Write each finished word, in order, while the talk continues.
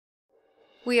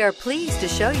We are pleased to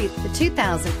show you the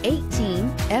 2018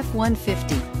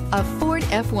 F-150. A Ford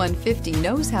F-150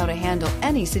 knows how to handle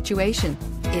any situation.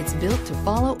 It's built to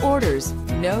follow orders,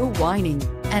 no whining,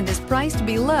 and is priced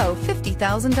below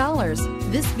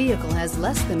 $50,000. This vehicle has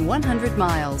less than 100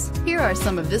 miles. Here are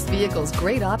some of this vehicle's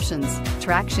great options: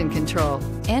 traction control,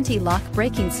 anti-lock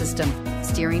braking system,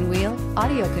 steering wheel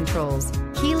audio controls,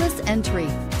 keyless entry,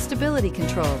 stability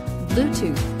control,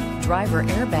 Bluetooth, driver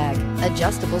airbag,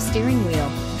 adjustable steering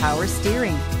wheel, power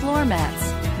steering, floor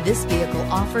mats. This vehicle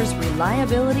offers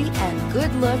reliability and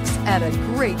good looks at a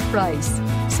great price.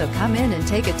 So come in and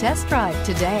take a test drive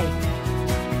today.